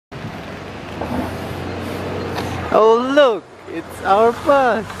Oh look, it's our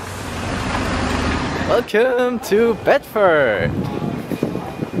bus. Welcome to Bedford.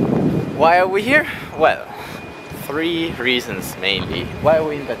 Why are we here? Well, 3 reasons mainly. Why are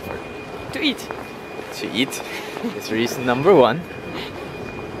we in Bedford? To eat. To eat is reason number 1.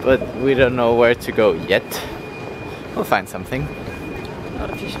 But we don't know where to go yet. We'll find something. Not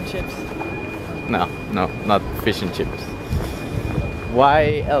a fish and chips. No, not fish and chips.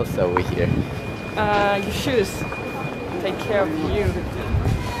 Why else are we here? Your shoes. Take care of you.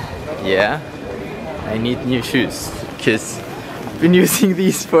 Yeah, I need new shoes because I've been using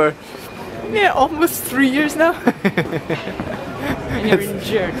these for almost 3 years now. And you're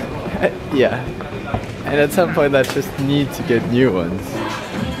injured. Yeah, and at some point I just need to get new ones.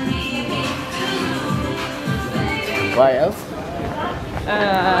 Why else?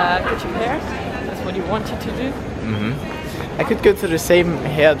 Cut your hair. That's what you wanted to do. I could go to the same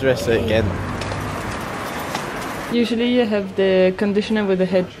hairdresser again. Usually you have the conditioner with the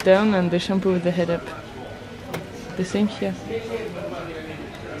head down and the shampoo with the head up. The same here.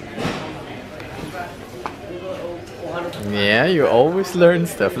 Yeah, you always learn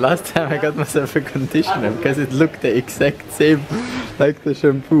stuff. Last time I got myself a conditioner because it looked the exact same like the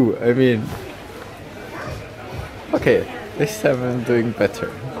shampoo. I mean, okay, this time I'm doing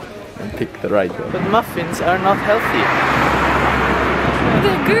better and pick the right one. But muffins are not healthy.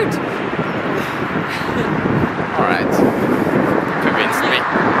 They're good. Alright, convinced me.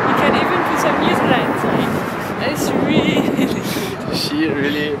 You can even put some Nutella inside. It's really good. She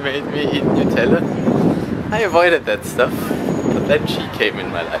really made me eat Nutella. I avoided that stuff, but then she came in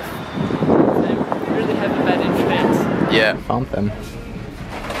my life. I really have a bad influence. Yeah, found them.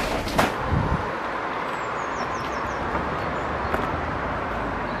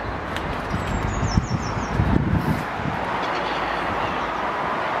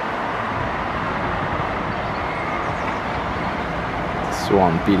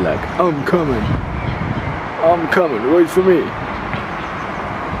 Swan, be like, I'm coming, wait for me.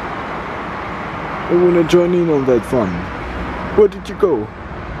 I wanna join in on that fun. Where did you go?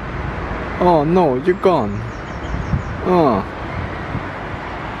 Oh no, you're gone. Oh.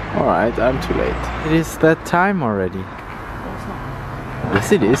 Alright, I'm too late. It is that time already.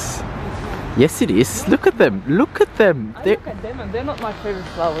 Yes it is. Yes it is. Look at them. Look at them. I look at them and they're not my favorite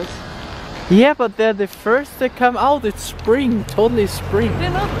flowers. Yeah, but they're the first that come out. It's spring. Totally spring.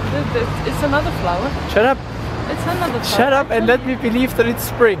 They're not. It's another flower. Shut up. It's another flower. Shut up and let me believe that it's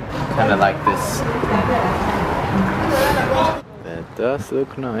spring. Kinda like this. That does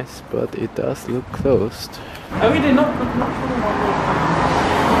look nice, but it does look closed. I really not.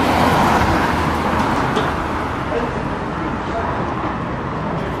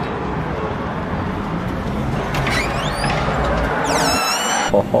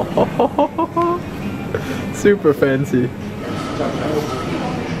 Super fancy.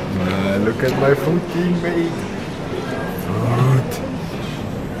 Look at my food being made. Food.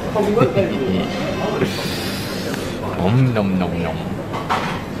 Nom nom nom.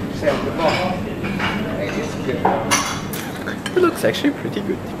 It looks actually pretty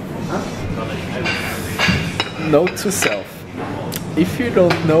good. Note to self: if you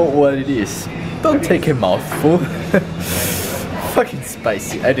don't know what it is, don't take a mouthful. Fucking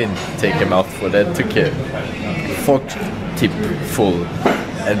spicy. I didn't take a mouthful, I took a fork tip full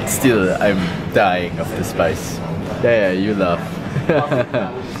and still I'm dying of the spice. Yeah, you laugh.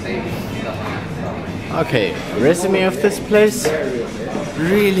 Okay, resume of this place.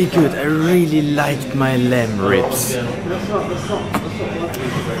 Really good. I really liked my lamb ribs.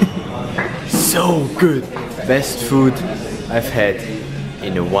 So good. Best food I've had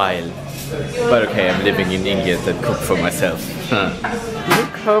in a while. But okay, I'm living in India that cook for myself.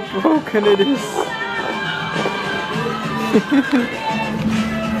 Look how broken it is.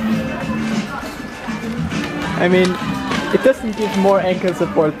 I mean, it doesn't give more ankle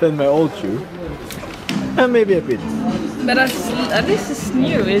support than my old shoe. Maybe a bit. But at least it's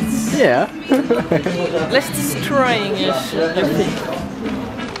new. It's less destroying-ish, I think.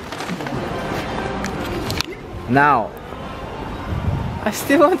 Now, I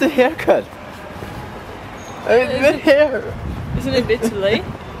still want a haircut. I mean, the hair. Isn't it a bit too late?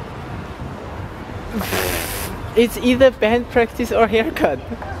 It's either band practice or haircut.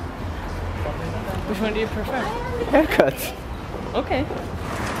 Which one do you prefer? Haircut. Okay.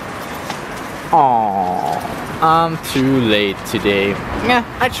 Aww, I'm too late today. Yeah,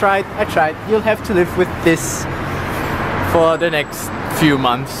 I tried. You'll have to live with this for the next few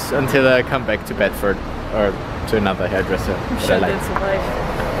months until I come back to Bedford or to another hairdresser. I'm sure that's survive.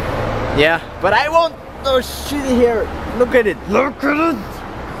 Yeah, but I won't. Oh, shitty hair. Look at it. Look at it.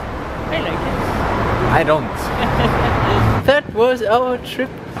 I like it. I don't. That was our trip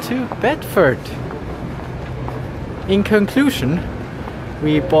to Bedford. In conclusion,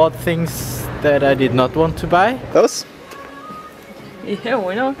 we bought things that I did not want to buy. Those? Yeah,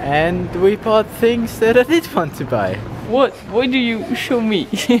 why not? And we bought things that I did want to buy. What? Why do you show me?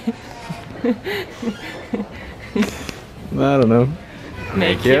 I don't know.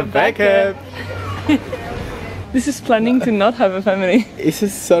 Make your backup. This is planning to not have a family. Is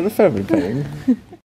this sort of family planning?